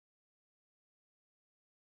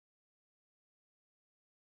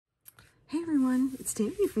Hey everyone, it's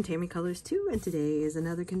Tammy from Tammy Colors 2, and today is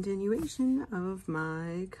another continuation of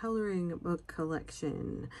my coloring book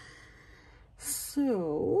collection.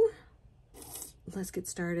 So, let's get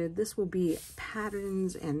started. This will be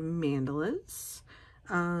patterns and mandalas,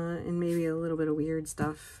 and maybe a little bit of weird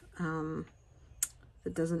stuff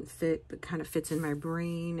that doesn't fit, but kind of fits in my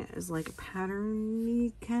brain as like a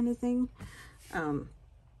pattern-y kind of thing.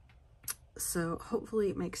 So hopefully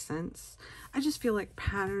it makes sense. I just feel like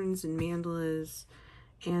patterns and mandalas,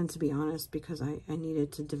 and to be honest, because I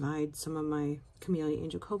needed to divide some of my Camellia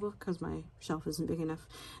Angel Cobra because my shelf isn't big enough.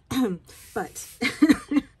 But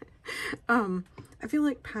I feel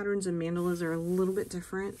like patterns and mandalas are a little bit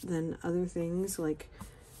different than other things. Like,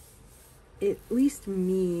 at least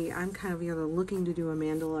me, I'm kind of either looking to do a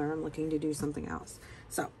mandala or I'm looking to do something else.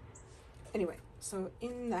 So anyway, so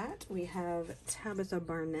in that we have Tabitha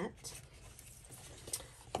Barnett.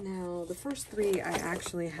 Now, the first three I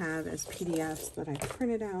actually have as PDFs that I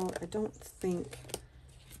printed out. I don't think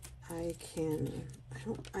I can,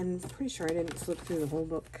 I'm pretty sure I didn't flip through the whole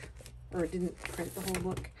book, or didn't print the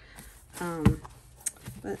whole book.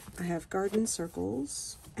 But I have Garden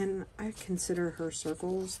Circles, and I consider her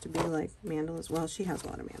circles to be like mandalas. Well, she has a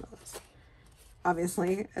lot of mandalas,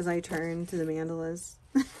 obviously, as I turn to the mandalas.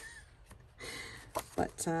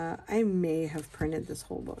 But I may have printed this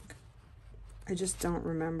whole book. I just don't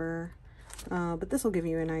remember, but this will give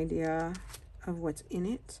you an idea of what's in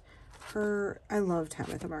it. I love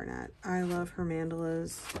Tabitha Barnett. I love her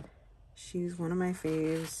mandalas. She's one of my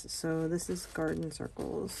faves. So this is Garden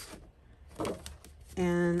Circles.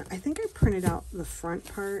 And I think I printed out the front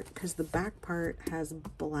part because the back part has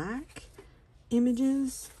black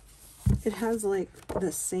images. It has like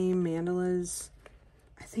the same mandalas,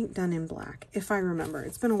 I think, done in black, if I remember.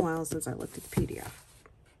 It's been a while since I looked at the PDF.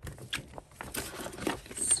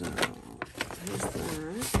 So, there's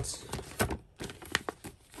that.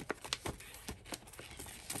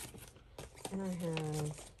 And I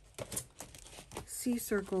have sea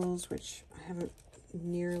circles, which I haven't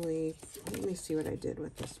nearly, let me see what I did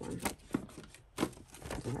with this one. Did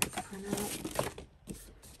I print out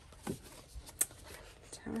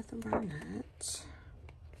Tabitha Barnett?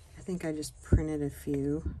 I think I just printed a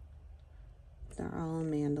few. They're all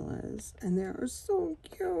mandalas, and they are so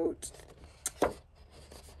cute.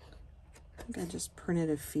 I just printed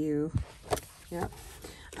a few. Yep.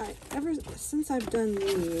 Ever since I've done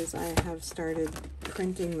these, I have started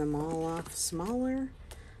printing them all off smaller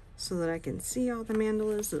so that I can see all the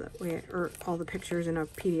mandalas, so that way, or all the pictures in a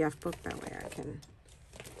PDF book. That way I can,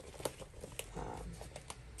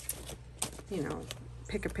 you know,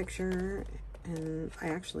 pick a picture. And I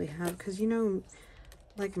actually have, because, you know,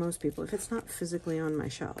 like most people, if it's not physically on my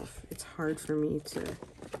shelf, it's hard for me to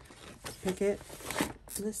pick it.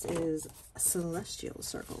 This is Celestial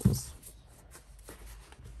Circles.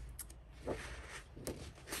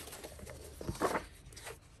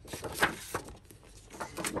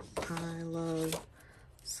 I love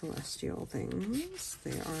celestial things.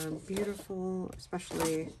 They are beautiful,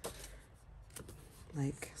 especially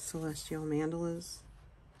like celestial mandalas.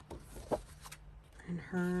 And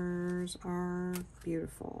hers are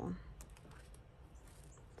beautiful.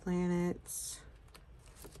 Planets.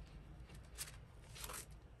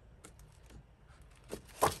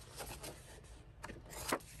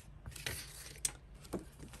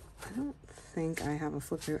 I don't think I have a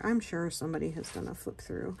flip through. I'm sure somebody has done a flip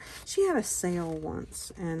through. She had a sale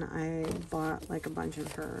once, and I bought like a bunch of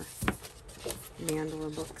her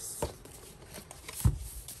mandala books.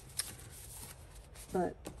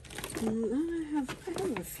 But I have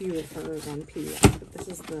a few of hers on PDF, but this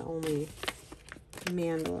is the only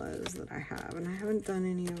mandalas that I have, and I haven't done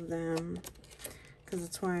any of them because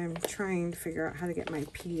that's why I'm trying to figure out how to get my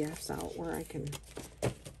PDFs out where I can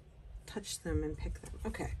touch them and pick them.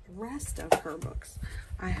 Okay, rest of her books.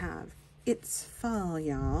 I have It's Fall,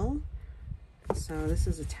 Y'all. So this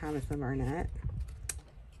is a Tabitha Barnett.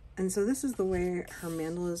 And so this is the way her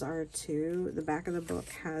mandalas are too. The back of the book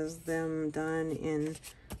has them done in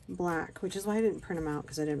black, which is why I didn't print them out,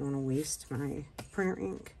 because I didn't want to waste my printer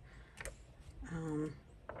ink.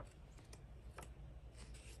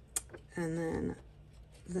 And then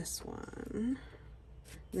this one.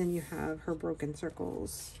 Then you have her broken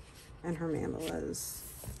circles and her mandalas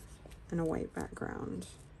in a white background.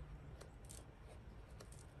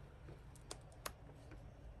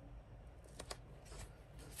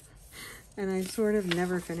 And I sort of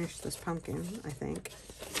never finished this pumpkin, I think.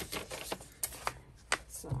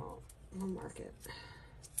 So I'll mark it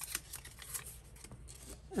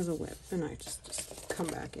as a whip, and I just come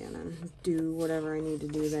back in and do whatever I need to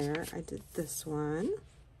do there. I did this one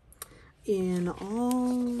in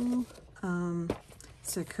all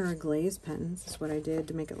Sakura glaze pens. That's what I did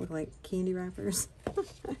to make it look like candy wrappers.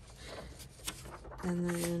 And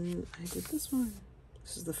then I did this one.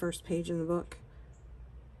 This is the first page in the book.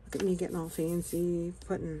 Look at me getting all fancy,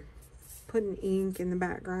 putting ink in the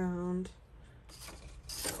background.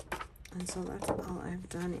 And so that's all I've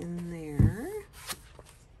done in there.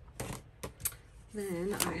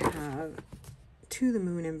 Then I have To the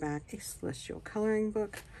Moon and Back, a celestial coloring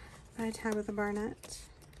book by Tabitha Barnett.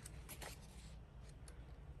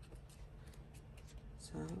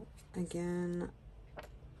 So again,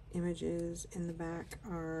 images in the back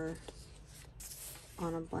are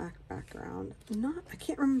on a black background. I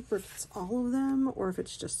can't remember if it's all of them or if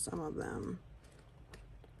it's just some of them.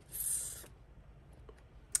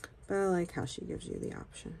 But I like how she gives you the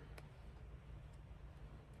option.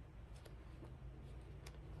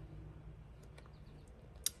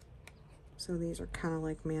 So these are kind of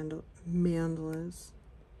like mandalas.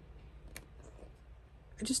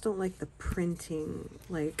 I just don't like the printing,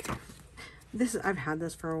 like this. I've had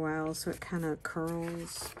this for a while, so it kind of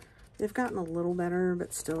curls. They've gotten a little better,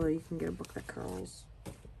 but still you can get a book that curls.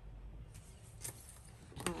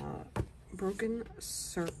 Broken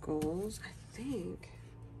Circles, I think.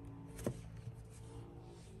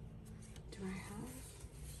 Do I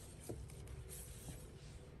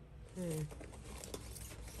have?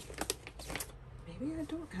 Maybe I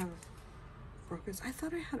don't have Broken. I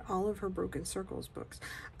thought I had all of her Broken Circles books.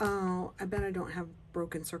 Oh, I bet I don't have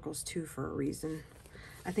Broken Circles 2 for a reason.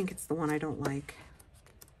 I think it's the one I don't like.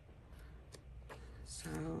 So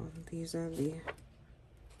these are the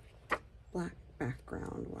black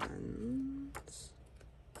background ones.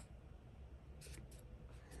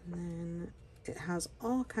 And then it has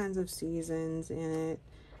all kinds of seasons in it,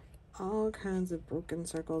 all kinds of Broken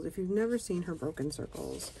Circles. If you've never seen her Broken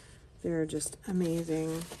Circles, they're just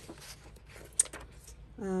amazing.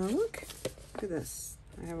 Look at this.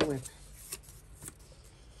 I have a whip.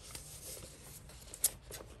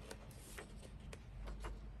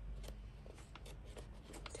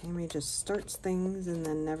 Tammy just starts things and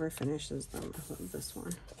then never finishes them. I love this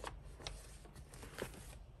one.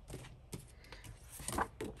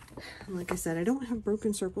 And like I said, I don't have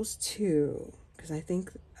Broken Circles 2 because I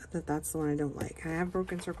think that that's the one I don't like. I have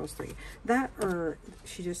Broken Circles 3. That, or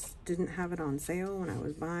she just didn't have it on sale when I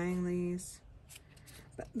was buying these.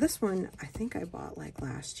 But this one, I think I bought like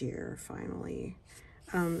last year, finally.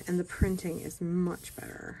 And the printing is much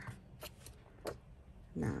better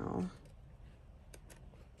now.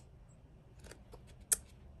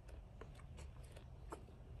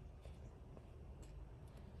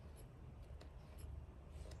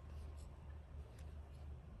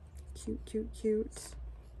 Cute, cute, cute.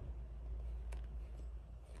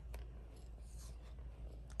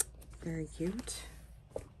 Very cute.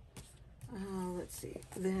 Let's see.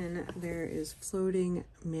 Then there is floating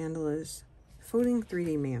mandalas, floating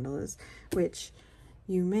 3D mandalas, which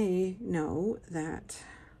you may know that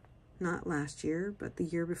not last year, but the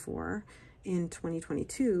year before, in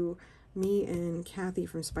 2022, me and Kathy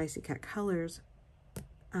from Spicy Cat Colors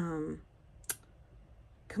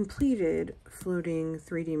completed Floating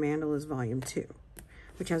 3D Mandalas Volume 2,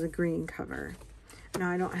 which has a green cover. Now,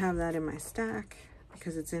 I don't have that in my stack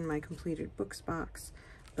because it's in my completed books box,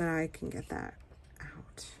 but I can get that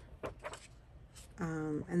out.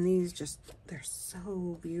 And these just, they're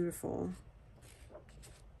so beautiful.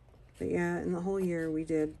 But yeah, in the whole year we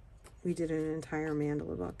did an entire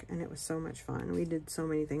mandala book, and it was so much fun. We did so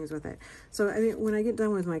many things with it. So I mean, when I get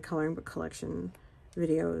done with my coloring book collection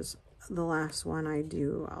videos, the last one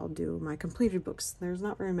I'll do my completed books. There's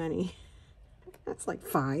not very many. That's like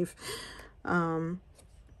 5. But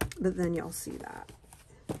then you'll see that.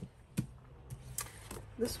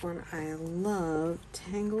 This one I love,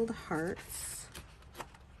 Tangled Hearts.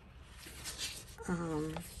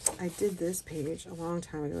 I did this page a long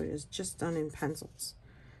time ago. It was just done in pencils.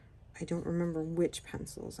 I don't remember which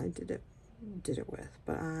pencils I did it with,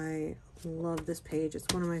 but I love this page.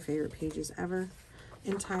 It's one of my favorite pages ever.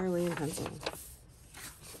 Entirely in pencil.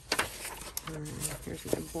 Here's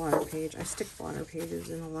my blotter page. I stick blotter pages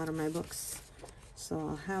in a lot of my books, so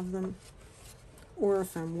I'll have them. Or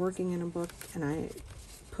if I'm working in a book and I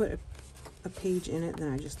put a page in it,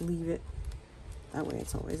 then I just leave it. That way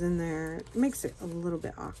it's always in there. It makes it a little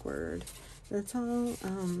bit awkward. But it's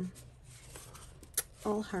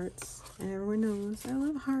all hearts. And everyone knows I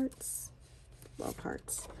love hearts. Love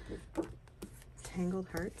hearts. Tangled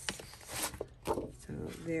Hearts. So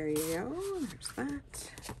there you go. There's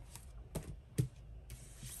that.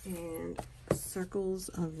 And Circles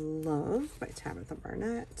of Love by Tabitha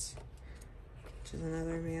Barnett, which is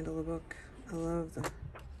another mandala book. I love the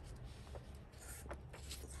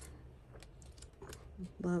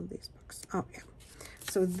Love these books. Oh, yeah.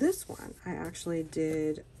 So this one, I actually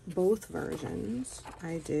did both versions.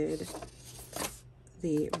 I did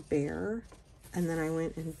the bear, and then I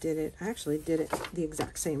went and did it. I actually did it the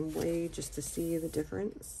exact same way just to see the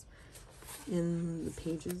difference in the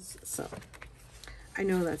pages. So I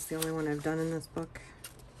know that's the only one I've done in this book.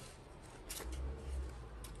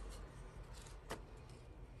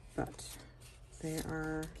 But they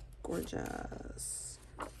are gorgeous.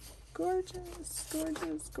 Gorgeous,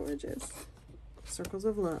 gorgeous, gorgeous. Circles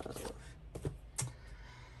of Love.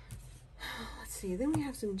 Let's see, then we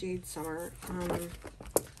have some Jade Summer.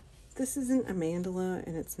 This isn't a mandala,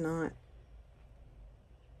 and it's not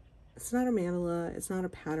a mandala, it's not a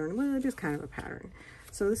pattern. Well, it is kind of a pattern.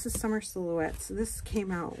 So this is Summer Silhouettes. This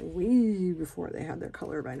came out way before they had their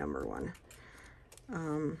color by number one.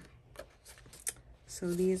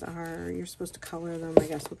 So these are, you're supposed to color them, I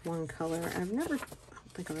guess, with one color. I don't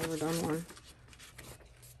think I've ever done one.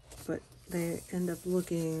 But they end up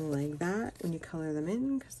looking like that when you color them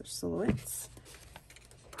in because they're silhouettes.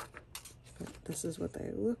 But this is what they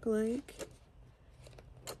look like.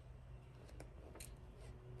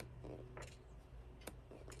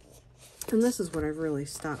 And this is what I've really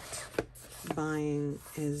stopped buying,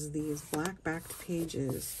 is these black backed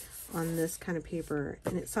pages on this kind of paper.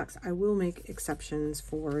 And it sucks. I will make exceptions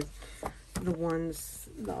for the ones,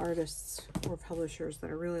 the artists or publishers that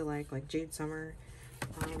I really like Jade Summer.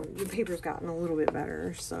 The paper's gotten a little bit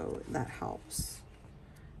better, so that helps.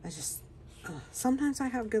 I just, sometimes I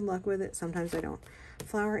have good luck with it, sometimes I don't.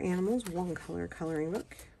 Flower Animals, one color coloring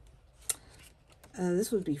book.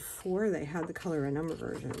 This was before they had the color and number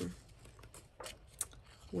version.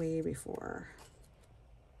 Way before.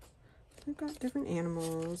 We've got different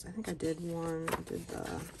animals. I think I did one. I did the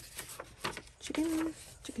chicken.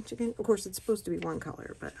 Of course, it's supposed to be one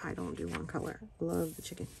color, but I don't do one color. Love the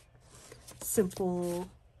chicken. Simple.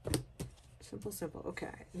 Simple.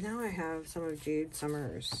 Okay, now I have some of Jade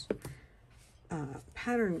Summer's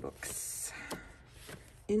pattern books.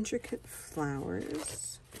 Intricate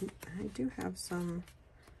Flowers. I do have some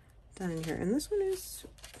done in here, and this one is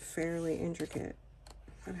fairly intricate.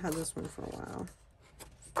 I've had this one for a while.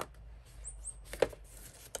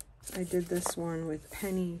 I did this one with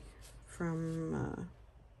Penny from,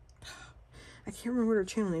 I can't remember what her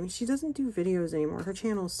channel name is. She doesn't do videos anymore. Her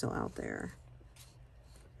channel is still out there.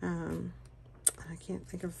 I can't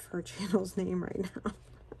think of her channel's name right now.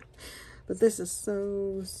 But this is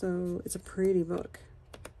so, it's a pretty book.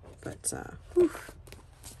 But, whew,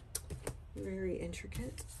 very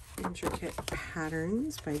intricate. Intricate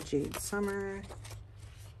Patterns by Jade Summer.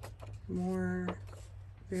 More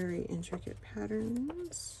very intricate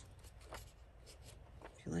patterns.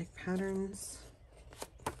 If you like patterns.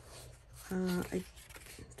 Did I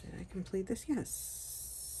complete this?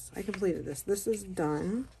 Yes, I completed this. This is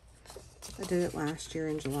done. I did it last year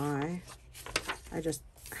in July. I just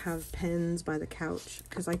have pens by the couch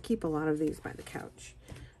because I keep a lot of these by the couch.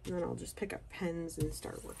 And then I'll just pick up pens and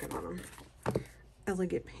start working on them.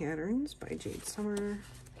 Elegant Patterns by Jade Summer.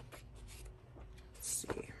 Let's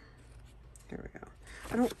see. There we go.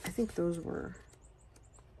 I think those were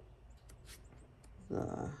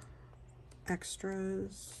the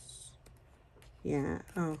extras. Yeah.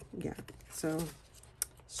 Oh, yeah. So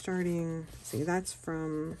starting, see, that's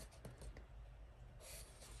from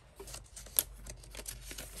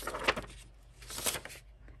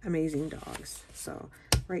Amazing Dogs. So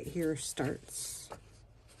right here starts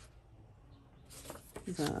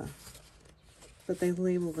but they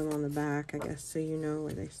label them on the back, I guess, so you know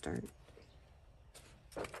where they start.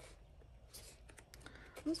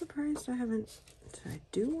 I'm surprised I haven't, did I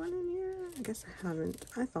do one in here? I guess I haven't.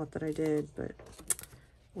 I thought that I did, but it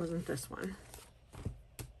wasn't this one.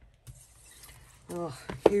 Oh,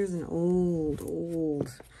 here's an old,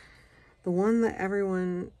 the one that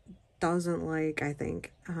everyone doesn't like, I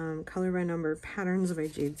think. Color by Number, Patterns by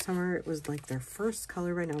Jade Summer. It was like their first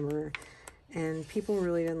color by number, and people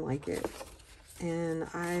really didn't like it. And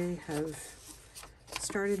I have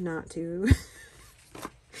started not to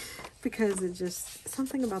because it just,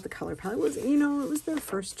 something about the color palette was, you know, it was their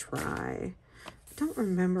first try. I don't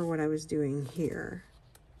remember what I was doing here.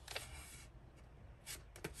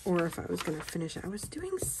 Or if I was going to finish it. I was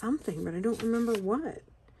doing something, but I don't remember what.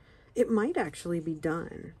 It might actually be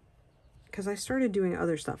done, because I started doing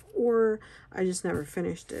other stuff, or I just never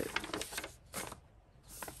finished it.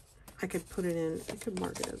 I could put it in, I could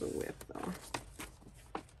mark it as a whip, though.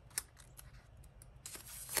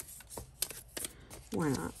 Why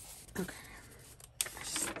not? Okay.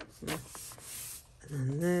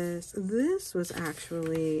 And then this was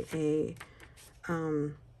actually a,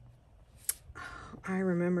 I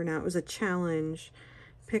remember now, it was a challenge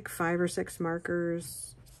pick 5 or 6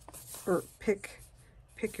 markers, or pick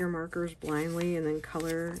your markers blindly and then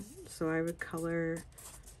color. So I would color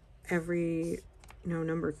every, you know,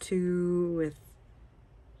 number 2 with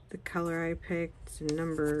the color I picked, and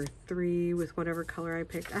number 3 with whatever color I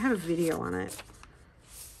picked. I have a video on it.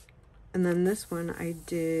 And then this one I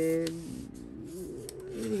did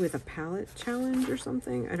with a palette challenge or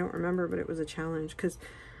something. I don't remember, but it was a challenge because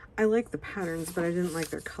I like the patterns, but I didn't like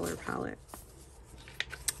their color palette.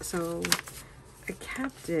 So I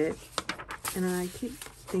kept it, and I keep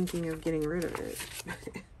thinking of getting rid of it.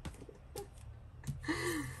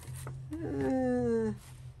 And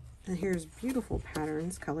here's Beautiful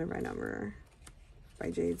Patterns, Color by Number by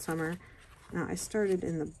Jade Summer. Now I started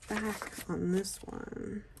in the back on this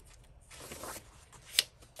one.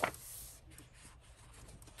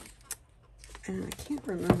 And I can't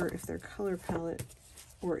remember if their color palette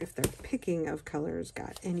or if their picking of colors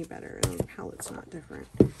got any better. And the palette's not different.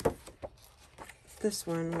 This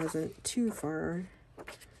one wasn't too far,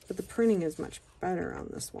 but the printing is much better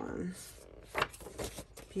on this one.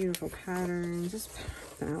 Beautiful Patterns. This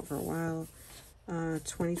has been out for a while.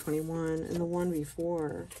 2021. And the one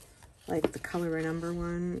before, like the Color by Number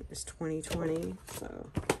one, is 2020. So,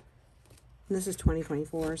 and this is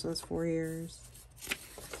 2024, so that's 4 years.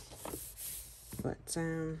 But,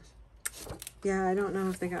 yeah, I don't know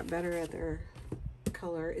if they got better at their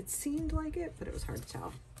color. It seemed like it, but it was hard to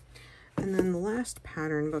tell. And then the last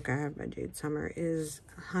pattern book I have by Jade Summer is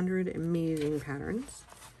 100 Amazing Patterns.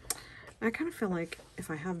 I kind of feel like if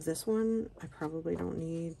I have this one, I probably don't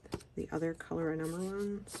need the other Color by Number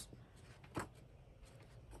ones.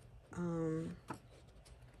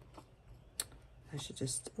 I should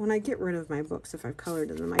just, when I get rid of my books, if I've colored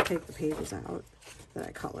in them, I take the pages out that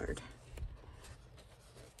I colored.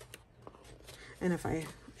 And if I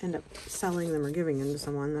end up selling them or giving them to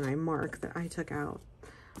someone, then I mark that I took out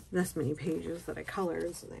this many pages that I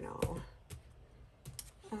colored, so they know.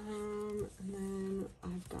 And then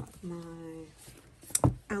I've got my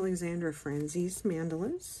Alexandra Franzese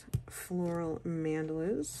mandalas, floral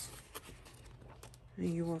mandalas.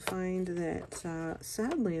 And you will find that,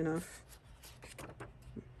 sadly enough,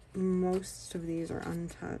 most of these are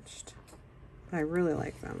untouched, but I really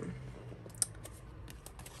like them.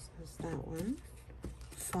 So there's that one.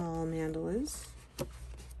 Fall mandalas.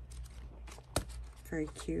 Very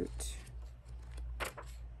cute.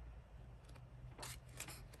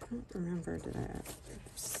 I don't remember, did I? It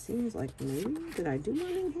seems like maybe, did I do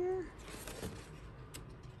one in here?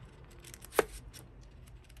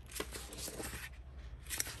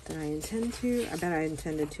 Did I intend to? I bet I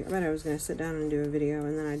intended to. I bet I was going to sit down and do a video,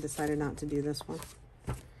 and then I decided not to do this one.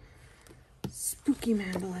 Spooky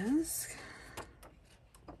mandalas.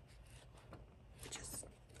 Just,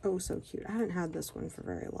 oh, so cute. I haven't had this one for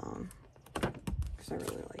very long, because I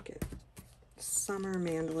really like it. Summer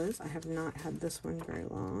mandalas. I have not had this one very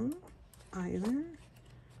long either.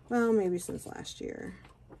 Well, maybe since last year.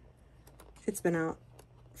 It's been out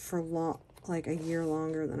for like a year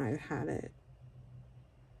longer than I've had it.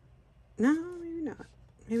 No, maybe not.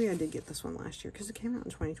 Maybe I did get this one last year because it came out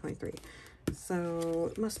in 2023.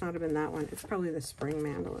 So it must not have been that one. It's probably the spring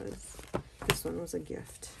mandalas. This one was a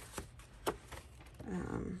gift.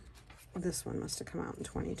 This one must have come out in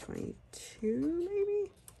 2022,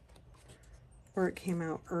 maybe? Or it came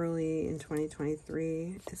out early in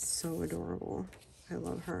 2023. It's so adorable. I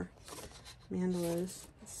love her. Mandalas.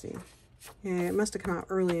 Let's see. Yeah, it must have come out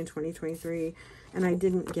early in 2023, and I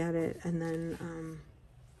didn't get it. And then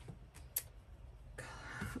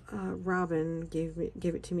Robin gave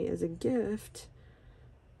it to me as a gift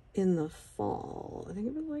in the fall. I think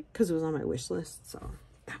it was like, because it was on my wish list, so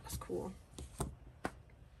that was cool.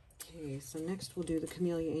 Okay, so next we'll do the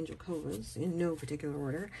Camellia Angel Covas in no particular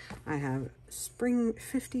order. I have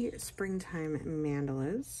 50 springtime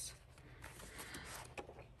mandalas.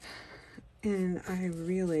 And I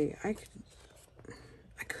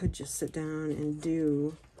could just sit down and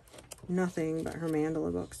do nothing but her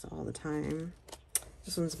mandala books all the time.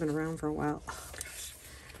 This one's been around for a while. Oh gosh.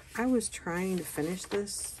 I was trying to finish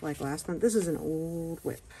this like last month. This is an old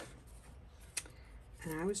whip.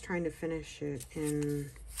 And I was trying to finish it in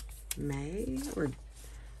May, or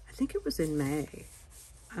I think it was in May.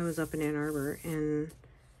 I was up in Ann Arbor, and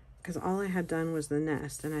because all I had done was the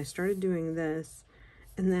nest, and I started doing this,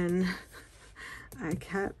 and then I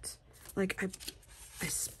kept, like, I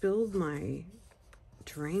spilled my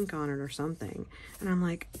drink on it or something, and I'm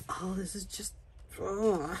like, oh, this is just,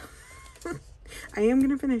 oh. I am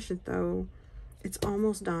gonna finish it though. It's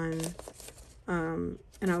almost done.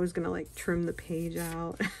 And I was gonna like trim the page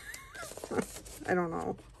out. I don't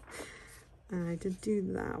know. And I did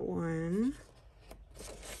do that one.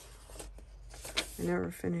 I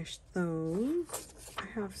never finished those. I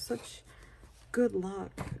have such good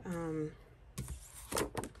luck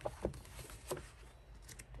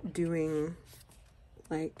doing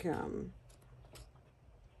like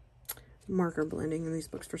marker blending in these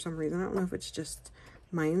books for some reason. I don't know if it's just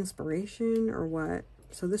my inspiration or what.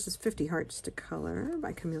 So this is 50 Hearts to Color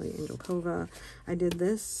by Camellia Angelkova. I did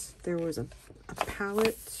this. There was a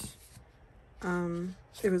palette.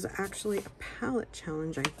 It was actually a palette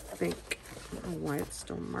challenge, I think. I don't know why it's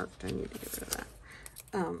still marked. I need to get rid of that.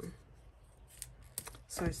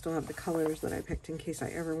 So I still have the colors that I picked in case I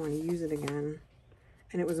ever want to use it again.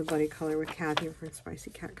 And it was a buddy color with Kathy from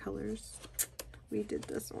Spicy Cat Colors. We did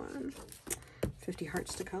this one. 50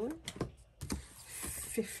 Hearts to Color.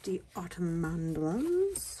 50 Autumn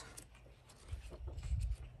Mandalas.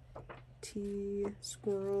 Tea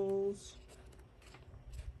Squirrels.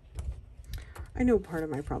 I know part of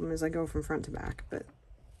my problem is I go from front to back, but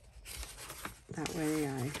that way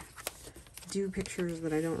I do pictures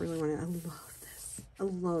that I don't really want to. I love this. I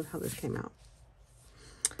love how this came out.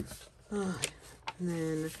 And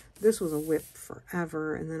then this was a whip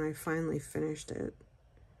forever, and then I finally finished it.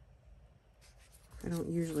 I don't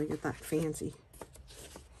usually get that fancy.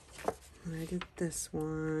 And I did this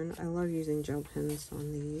one. I love using gel pens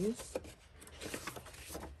on these.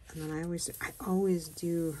 And then I always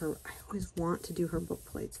want to do her book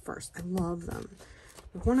plates first. I love them.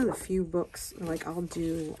 One of the few books, like, I'll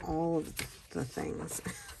do all of the things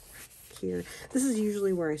here. This is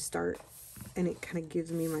usually where I start, and it kind of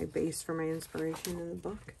gives me my base for my inspiration in the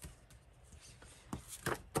book.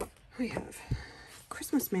 We have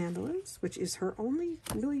Christmas Mandalas, which is her only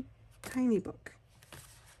really tiny book.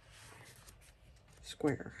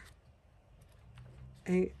 Square.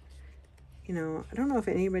 You know, I don't know if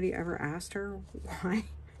anybody ever asked her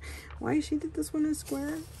why she did this one in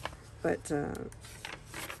square, but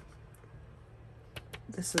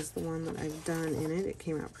this is the one that I've done in it. It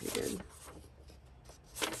came out pretty good.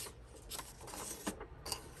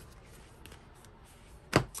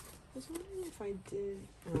 I was wondering if I did,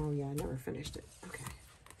 oh yeah, I never finished it. Okay.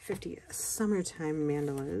 50 Summertime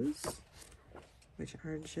Mandalas, which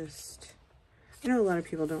are just, I know a lot of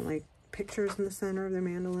people don't like pictures in the center of their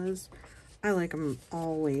mandalas. I like them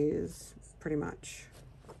always, pretty much.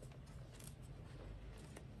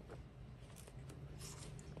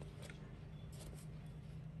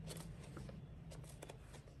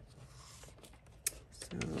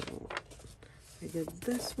 So I did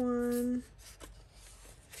this one,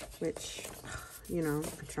 which, you know,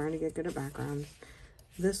 I'm trying to get good at backgrounds.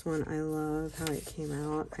 This one, I love how it came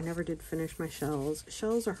out. I never did finish my shells.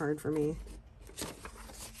 Shells are hard for me.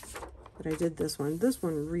 But I did this one. This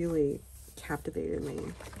one really captivated me.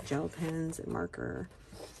 Gel pens and marker.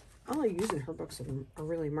 All I use in her books are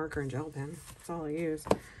really marker and gel pen. That's all I use.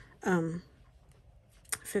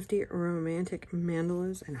 50 Romantic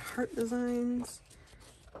Mandalas and Heart Designs.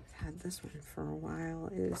 I've had this one for a while.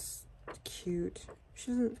 It is cute.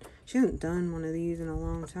 She hasn't done one of these in a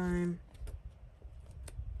long time.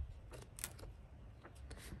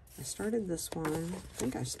 I started this one. I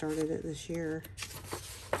think I started it this year.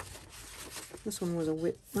 This one was a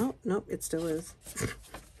whip. Oh, nope, it still is.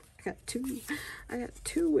 I got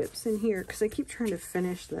two whips in here because I keep trying to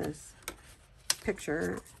finish this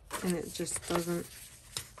picture and it just doesn't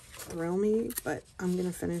thrill me, but I'm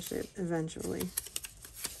gonna finish it eventually.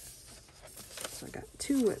 So I got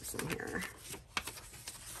two whips in here.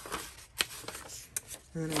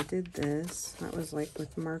 And then I did this. That was like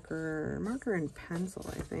with marker and pencil,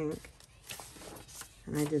 I think.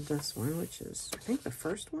 And I did this one, which is, I think, the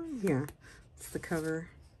first one. Yeah, it's the cover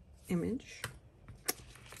image.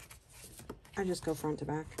 I just go front to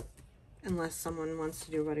back, unless someone wants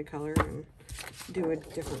to do watercolor and do a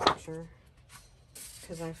different picture,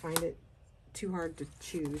 because I find it too hard to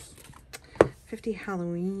choose. 50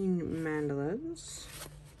 Halloween Mandalas.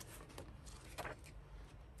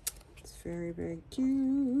 It's very, very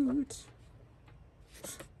cute.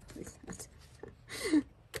 It's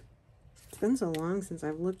been so long since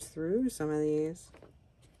I've looked through some of these.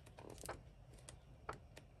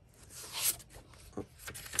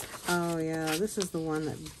 Oh yeah, this is the one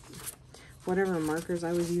that, whatever markers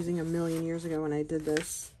I was using a million years ago when I did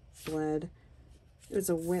this, bled. It was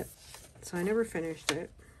a whip, so I never finished it.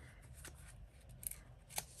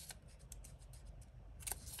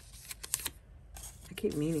 I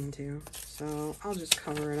keep meaning to, so I'll just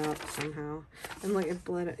cover it up somehow. And like it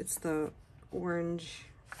bled, it's the orange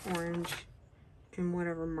in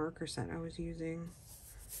whatever marker set I was using,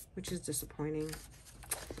 which is disappointing.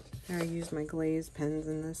 I used my glazed pens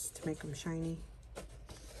in this to make them shiny.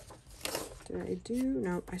 Did I do?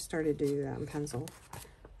 No, I started to do that in pencil.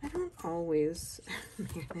 I don't always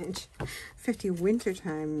manage 50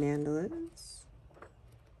 wintertime mandalas.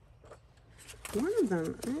 One of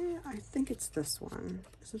them, I think it's this one.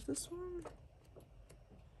 Is it this one?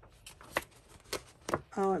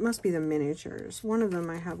 Oh, it must be the miniatures. One of them,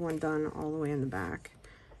 I have one done all the way in the back.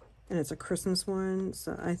 And it's a Christmas one,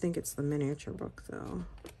 so I think it's the miniature book, though.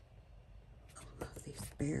 I love these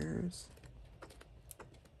bears.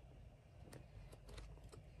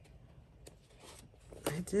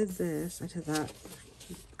 I did that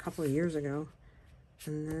a couple of years ago.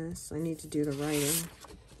 And this, I need to do the writing.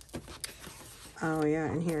 Oh yeah,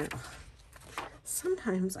 and here.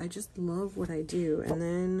 Sometimes I just love what I do, and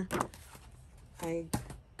then I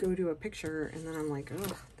go to a picture, and then I'm like,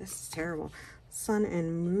 oh, this is terrible. Sun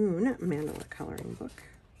and Moon mandala coloring book.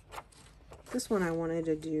 This one I wanted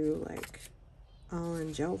to do like all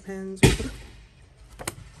in gel pens.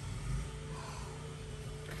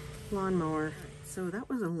 Lawnmower. So that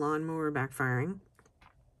was a lawnmower backfiring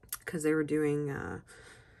because they were doing,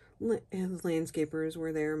 landscapers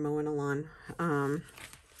were there mowing a lawn.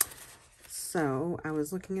 So I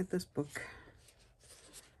was looking at this book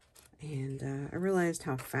and I realized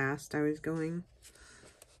how fast I was going.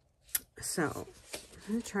 So I'm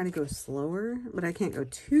going to try to go slower, but I can't go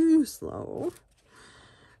too slow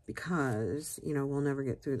because, you know, we'll never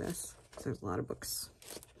get through this. So there's a lot of books.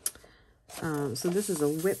 So this is a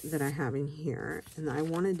whip that I have in here, and I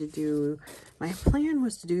wanted to do, my plan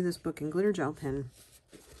was to do this book in glitter gel pen,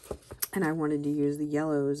 and I wanted to use the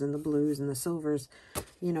yellows and the blues and the silvers,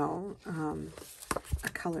 you know, a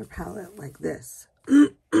color palette like this.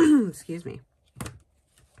 Excuse me.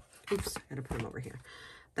 Oops, I gotta put them over here.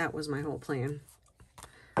 That was my whole plan.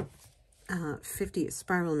 50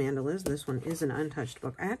 spiral mandalas. This one is an untouched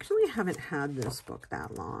book. I actually haven't had this book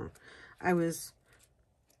that long. I was,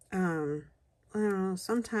 I don't know,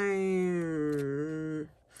 sometime,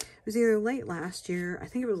 it was either late last year, I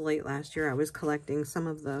think it was late last year, I was collecting some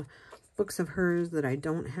of the books of hers that I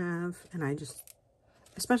don't have, and I just,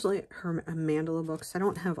 especially her mandala books, I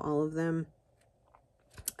don't have all of them.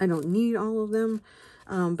 I don't need all of them,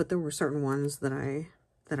 but there were certain ones that I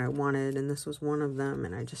wanted, and this was one of them,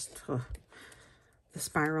 and I just, the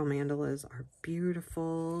spiral mandalas are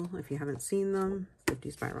beautiful. If you haven't seen them, 50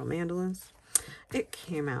 spiral mandalas. It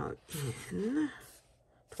came out in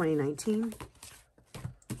 2019.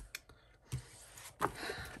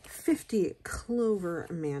 50 clover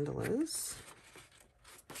mandalas.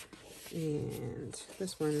 And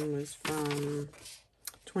this one was from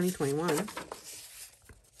 2021.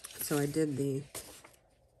 So I did the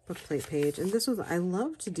bookplate page. And this was, I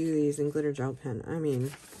love to do these in glitter gel pen. I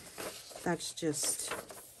mean, that's just,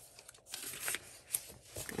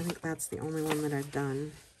 I think that's the only one that I've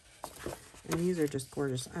done. And these are just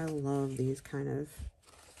gorgeous. I love these kind of,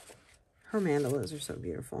 her mandalas are so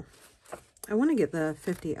beautiful. I want to get the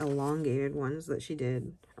 50 elongated ones that she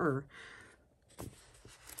did, or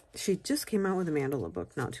she just came out with a mandala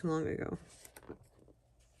book not too long ago.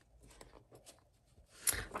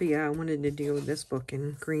 But yeah, I wanted to do this book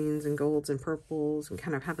in greens and golds and purples and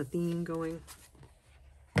kind of have a theme going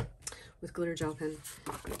with glitter gel pen.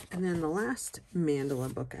 And then the last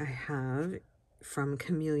mandala book I have from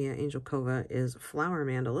Camellia Angelkova is Flower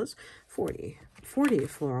Mandalas, 40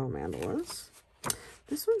 floral mandalas.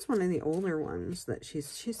 This one's one of the older ones that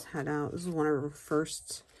she's had out. This is one of her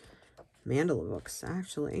first mandala books,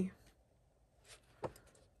 actually.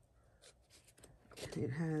 And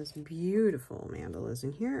it has beautiful mandalas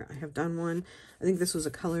in here. I have done one. I think this was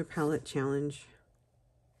a color palette challenge.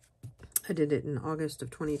 I did it in August of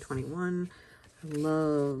 2021. I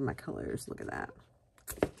love my colors. Look at that.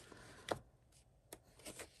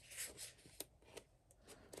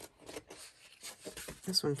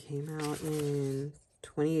 This one came out in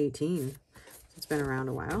 2018. It's been around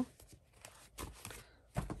a while.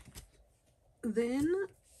 Then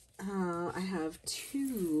I have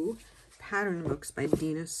two pattern books by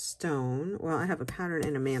Dina Stone. Well, I have a pattern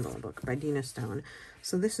and a mandala book by Dina Stone.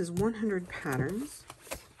 So this is 100 patterns.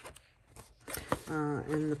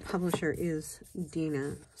 And the publisher is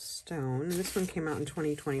Dina Stone. This one came out in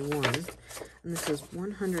 2021. And this is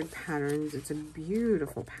 100 patterns. It's a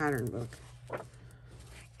beautiful pattern book.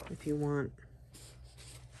 If you want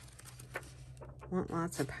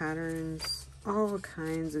lots of patterns, all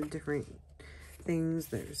kinds of different things.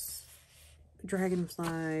 There's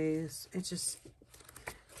dragonflies. It's just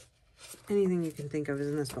anything you can think of is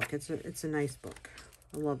in this book. It's a nice book.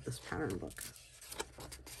 I love this pattern book.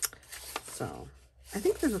 So I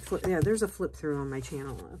think there's a flip. Yeah, there's a flip through on my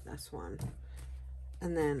channel of this one.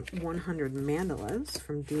 And then 100 mandalas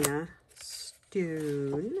from Dina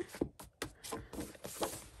Stone.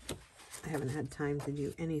 I haven't had time to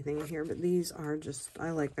do anything here, but these are just,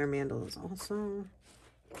 I like their mandalas also.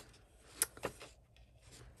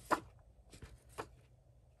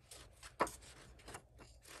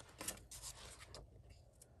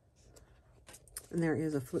 And there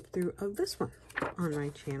is a flip through of this one on my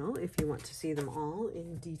channel if you want to see them all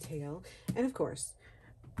in detail. And of course,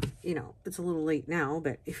 you know, it's a little late now,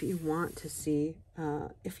 but if you want to see,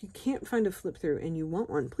 if you can't find a flip through and you want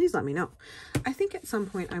one, please let me know. I think at some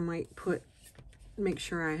point I might make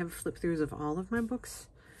sure I have flip throughs of all of my books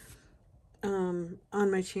on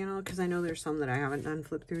my channel, because I know there's some that I haven't done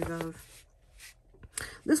flip throughs of.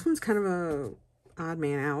 This one's kind of a odd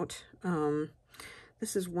man out.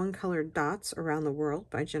 This is One Colored Dots Around the World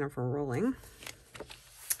by Jennifer Rowling.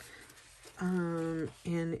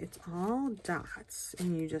 And it's all dots,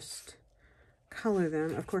 and you just color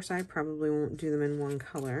them. Of course, I probably won't do them in one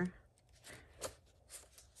color.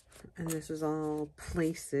 And this is all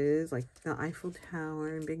places, like the Eiffel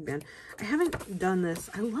Tower and Big Ben. I haven't done this.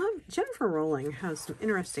 I love, Jennifer Rowling has some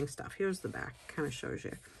interesting stuff. Here's the back, kind of shows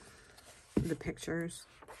you the pictures.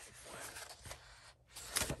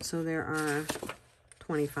 So there are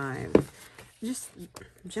 25. Just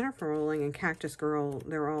Jennifer Rowling and Cactus Girl,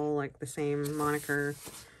 they're all like the same moniker,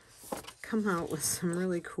 come out with some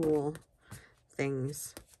really cool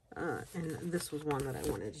things. And this was one that I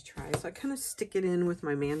wanted to try. So I kind of stick it in with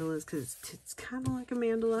my mandalas because it's kind of like a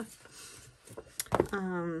mandala.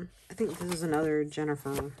 I think this is another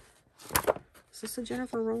Jennifer. Is this a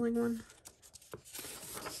Jennifer Rowling one?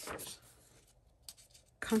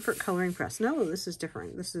 Comfort Coloring Press. No, this is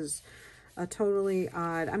different. This is a totally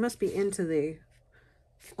odd. I must be into the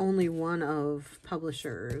only one of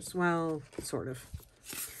publishers. Well, sort of.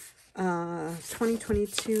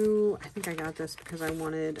 2022. I think I got this because I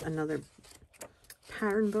wanted another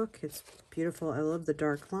pattern book. It's beautiful. I love the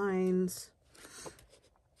dark lines.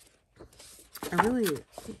 I really,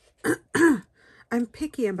 I'm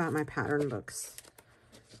picky about my pattern books.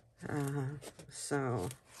 So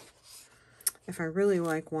if I really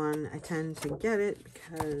like one, I tend to get it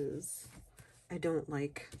because I don't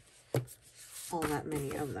like all that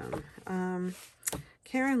many of them.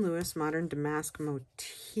 Karen Lewis, Modern Damask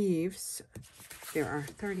Motifs. There are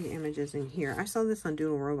 30 images in here. I saw this on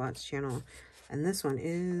Doodle Robot's channel, and this one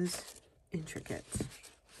is intricate.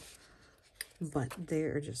 But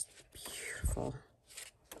they're just beautiful.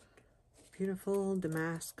 Beautiful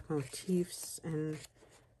damask motifs, and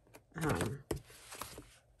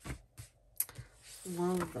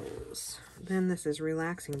love those. Then this is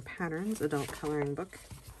Relaxing Patterns, adult coloring book.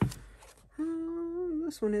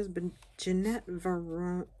 This one is Jeanette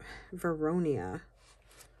Veronia,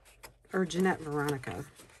 or Jeanette Veronica.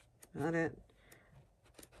 Is that it?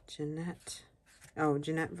 Jeanette. Oh,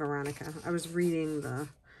 Jeanette Veronica. I was reading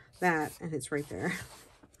that, and it's right there.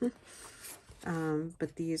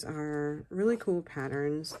 But these are really cool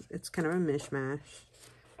patterns. It's kind of a mishmash.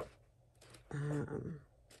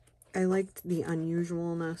 I liked the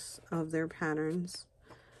unusualness of their patterns.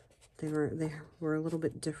 They were a little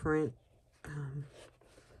bit different.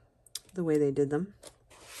 The way they did them.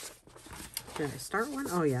 Did I start one?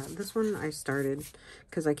 Oh yeah, this one I started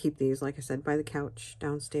because I keep these, like I said, by the couch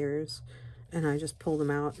downstairs, and I just pull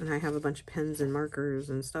them out, and I have a bunch of pens and markers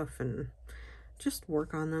and stuff and just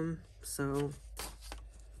work on them. So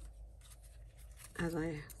as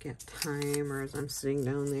I get time, or as I'm sitting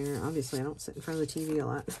down there, obviously I don't sit in front of the TV a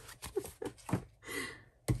lot.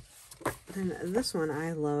 Then this one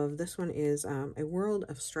I love. This one is A World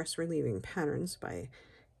of Stress Relieving Patterns by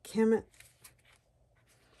Kim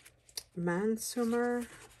Mansumer.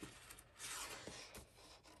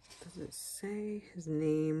 Does it say his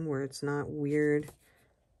name where it's not weird?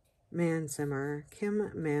 Mansumer. Kim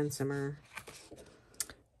Mansumer.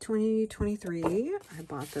 2023. I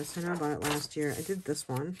bought this. I know I bought it last year. I did this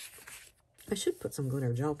one. I should put some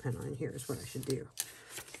glitter gel pen on here is what I should do.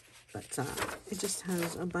 But it just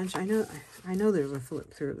has a bunch. I know there's a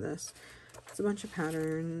flip through of this. It's a bunch of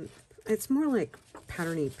pattern. It's more like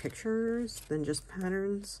patterny pictures than just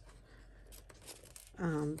patterns.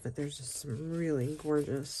 But there's just some really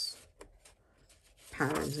gorgeous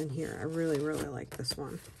patterns in here. I really, really like this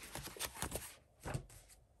one.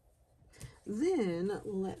 Then,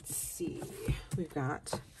 let's see. We've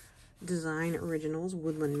got Design Originals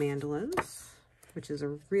Woodland Mandalas, which is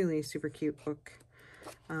a really super cute book.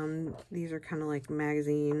 These are kind of like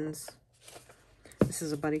magazines. This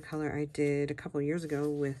is a buddy color I did a couple years ago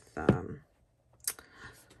with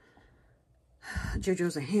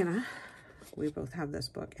JoJo's a Hannah. We both have this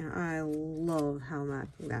book, and I love how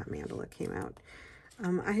that mandala came out.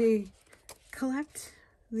 I collect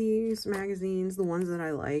these magazines, the ones that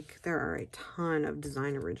I like. There are a ton of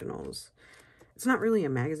design originals. It's not really a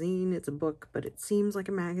magazine, it's a book, but it seems like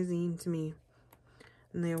a magazine to me.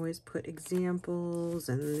 And they always put examples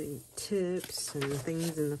and tips and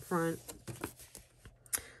things in the front.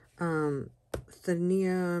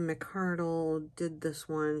 Thania McCardle did this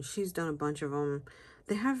one. She's done a bunch of them.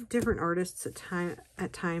 They have different artists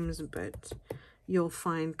at times, but you'll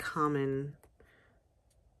find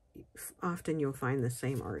often you'll find the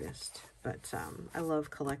same artist. But I love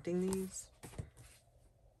collecting these.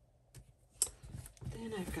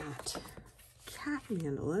 Then I've got cat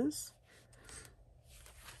mandalas,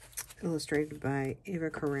 illustrated by Eva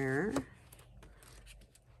Carrere.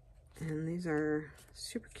 And these are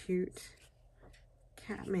super cute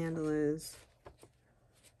cat mandalas.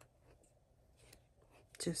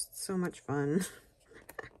 Just so much fun.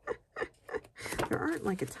 There aren't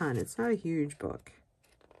like a ton. It's not a huge book.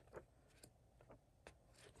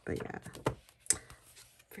 But yeah.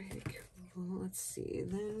 Very cool. Let's see.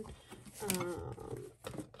 Then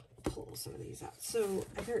pull some of these out. So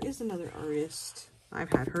there is another artist.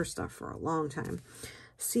 I've had her stuff for a long time.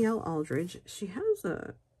 C.L. Aldridge. She has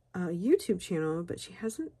a YouTube channel, but she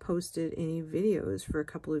hasn't posted any videos for a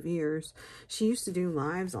couple of years. She used to do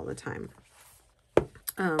lives all the time.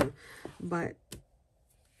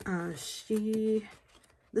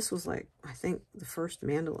 This was like, I think, the first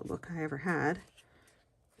mandala book I ever had.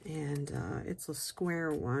 And it's a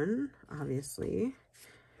square one, obviously.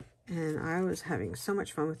 And I was having so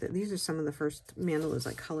much fun with it. These are some of the first mandalas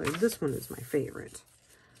I colored. This one is my favorite.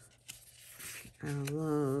 I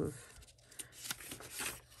love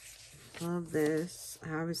this.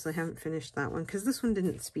 I obviously haven't finished that one because this one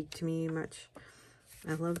didn't speak to me much.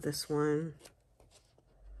 I love this one.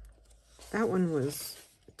 That one was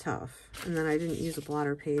tough. And then I didn't use a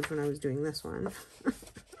blotter page when I was doing this one. And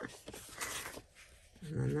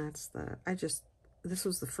then that's this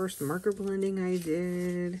was the first marker blending I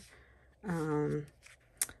did.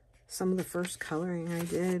 Some of the first coloring I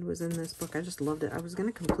did was in this book. I just loved it. I was going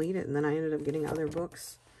to complete it, and then I ended up getting other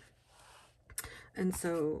books. And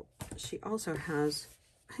so she also has,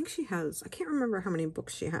 I can't remember how many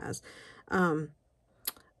books she has.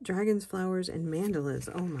 Dragons, Flowers, and Mandalas.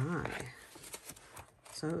 Oh my.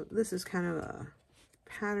 So this is kind of a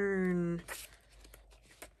pattern.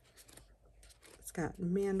 It's got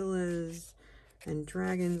mandalas and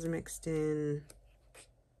dragons mixed in.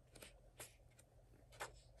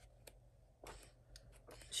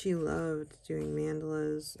 She loved doing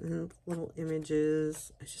mandalas and little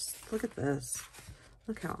images. Look at this.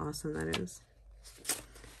 Look how awesome that is.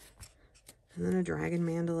 And then a dragon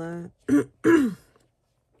mandala.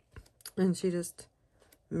 And she just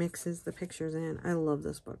mixes the pictures in. I love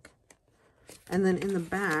this book. And then in the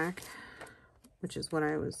back, which is what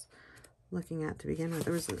I was looking at to begin with,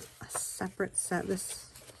 there was a separate set. I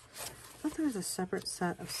thought there was a separate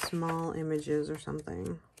set of small images or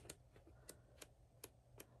something.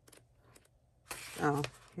 Oh,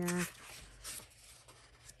 yeah.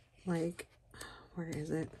 Like, where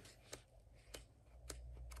is it?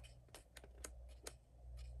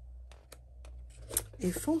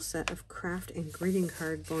 A full set of craft and greeting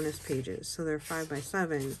card bonus pages. So they're 5 by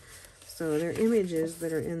 7. So they're images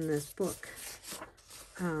that are in this book.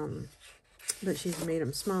 But she's made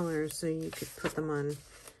them smaller so you could put them on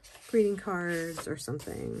greeting cards or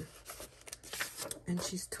something. And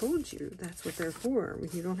she's told you that's what they're for.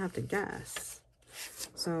 You don't have to guess.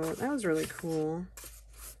 So that was really cool.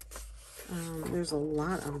 There's a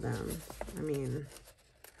lot of them. I mean,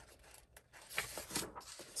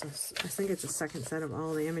 I think it's a second set of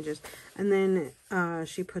all the images. And then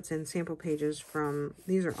she puts in sample pages from,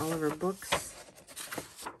 these are all of her books.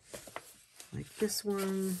 Like this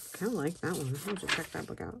one. Kind of like that one. I'll just check that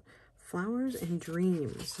book out. Flowers and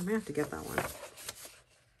Dreams. I may have to get that one.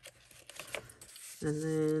 And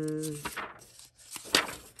then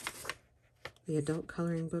the adult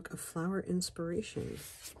coloring book of flower inspiration.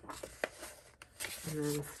 And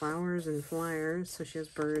then flowers and flyers. So she has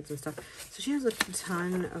birds and stuff. So she has a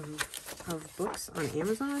ton of books on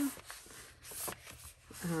Amazon.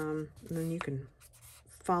 And then you can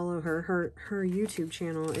follow her. Her YouTube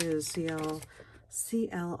channel is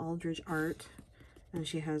CL Aldridge Art. And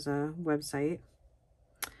she has a website.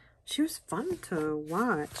 She was fun to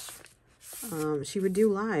watch. She would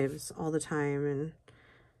do lives all the time, and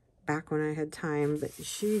back when I had time, but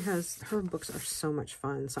her books are so much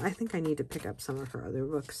fun, so I think I need to pick up some of her other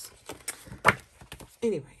books.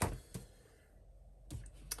 Anyway,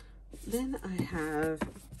 then I have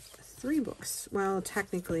 3 books. Well,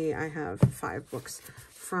 technically I have 5 books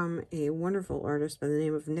from a wonderful artist by the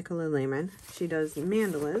name of Nicola Lehman. She does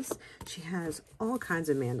mandalas. She has all kinds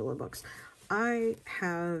of mandala books. I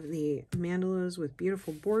have the mandalas with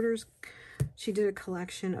beautiful borders. She did a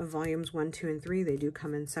collection of volumes 1, 2, and 3. They do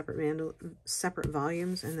come in separate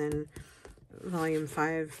volumes, and then volume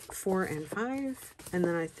 5, 4, and 5. And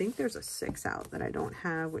then I think there's a 6 out that I don't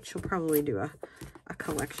have, which she'll probably do a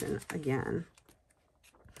collection again.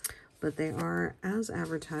 But they are, as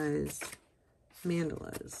advertised,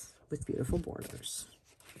 mandalas with beautiful borders.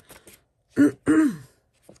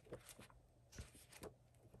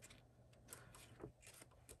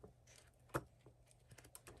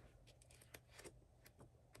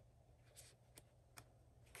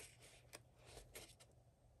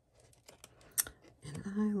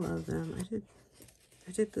 I love them.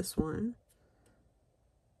 I did this one.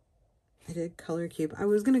 I did Color Cube. I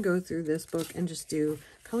was going to go through this book and just do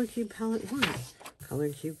Color Cube Palette 1, Color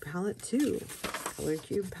Cube Palette 2, Color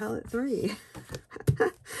Cube Palette 3.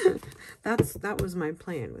 That was my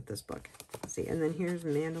plan with this book. Let's see, and then here's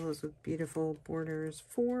mandalas with beautiful borders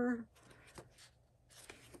 4.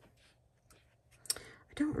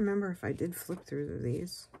 I don't remember if I did flip through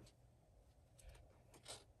these.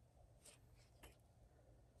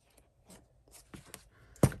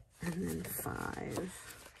 And then 5.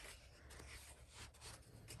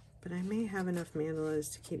 But I may have enough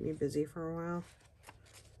mandalas to keep me busy for a while.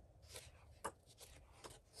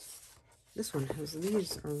 This one has,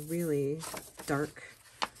 these are really dark.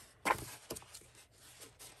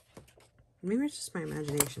 Maybe it's just my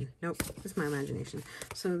imagination. Nope, it's my imagination.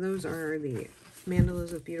 So those are the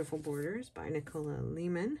Mandalas with Beautiful Borders by Nicola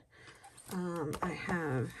Lehman. I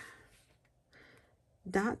have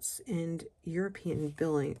Dots and European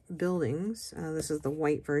Buildings. This is the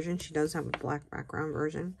white version. She does have a black background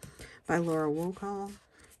version by Laura Wokal.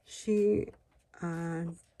 She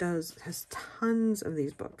has tons of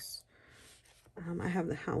these books. I have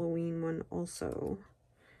the Halloween one also.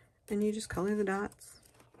 And you just color the dots.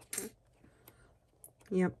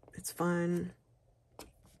 Yep, it's fun.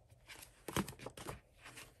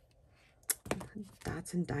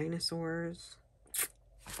 Dots and dinosaurs.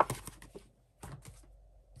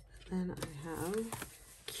 And I have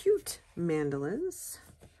cute mandalas.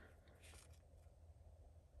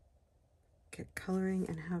 Get coloring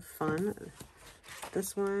and have fun.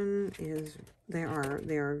 This one is, they are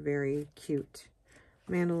very cute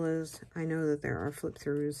mandalas. I know that there are flip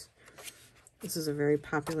throughs. This is a very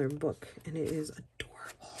popular book and it is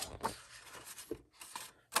adorable.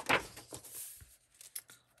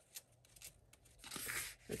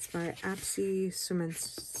 It's by Apsi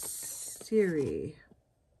Sumansiri.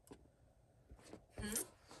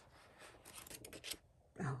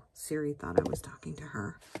 Oh, Siri thought I was talking to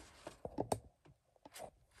her.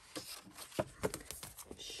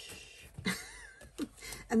 Shh.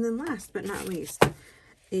 And then last but not least,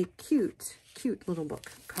 a cute little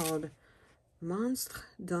book called Monstre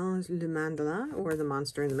dans le Mandala, or The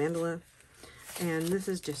Monster in the Mandala. And this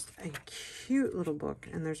is just a cute little book,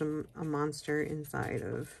 and there's a monster inside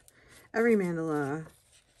of every mandala,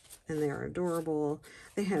 and they are adorable.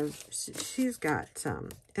 They have, she's got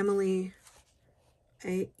Emily,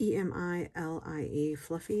 E-M-I-L-I-E,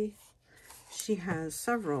 Fluffy. She has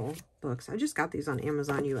several books. I just got these on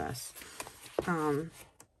Amazon US.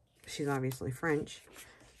 She's obviously French,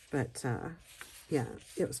 but yeah,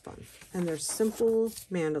 it was fun. And they're simple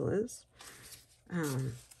mandalas.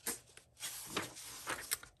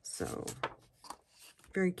 So,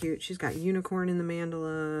 very cute. She's got unicorn in the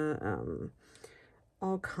mandala,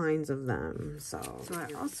 all kinds of them. So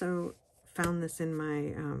I also found this in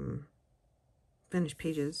my finished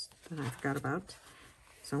pages that I forgot about.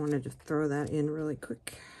 So I wanted to throw that in really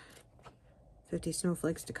quick. 50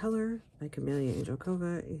 Snowflakes to Color by Camellia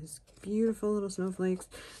Angelkova is beautiful little snowflakes.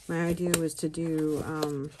 My idea was to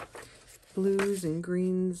do blues and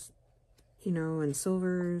greens, you know, and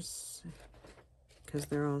silvers, because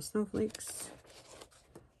they're all snowflakes.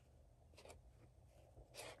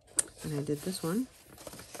 And I did this one.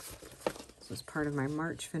 This was part of my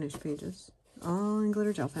March finished pages. All in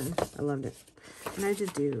glitter gel pen. I loved it. And I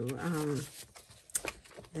did do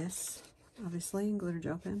this, obviously, in glitter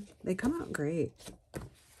gel pen. They come out great.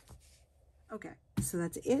 Okay, so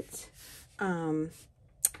that's it. I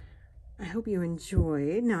hope you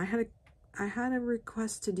enjoyed. Now, I had a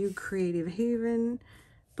request to do Creative Haven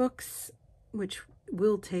books, which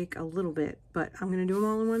will take a little bit, but I'm going to do them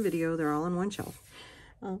all in one video. They're all on one shelf.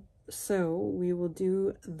 So we will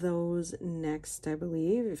do those next, I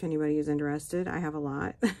believe, if anybody is interested. I have a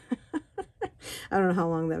lot. I don't know how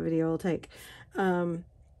long that video will take.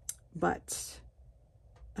 But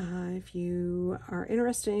If you are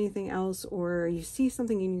interested in anything else, or you see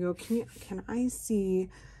something and you go, can I see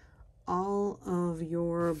all of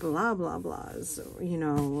your blah blah blahs, you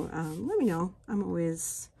know, let me know. I'm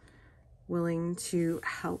always willing to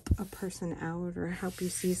help a person out or help you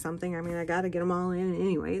see something. I mean, I got to get them all in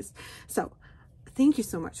anyways. So thank you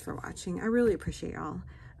so much for watching. I really appreciate y'all.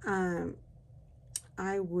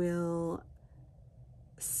 I will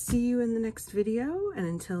see you in the next video, and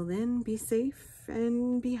until then, be safe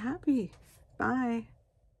and be happy. Bye.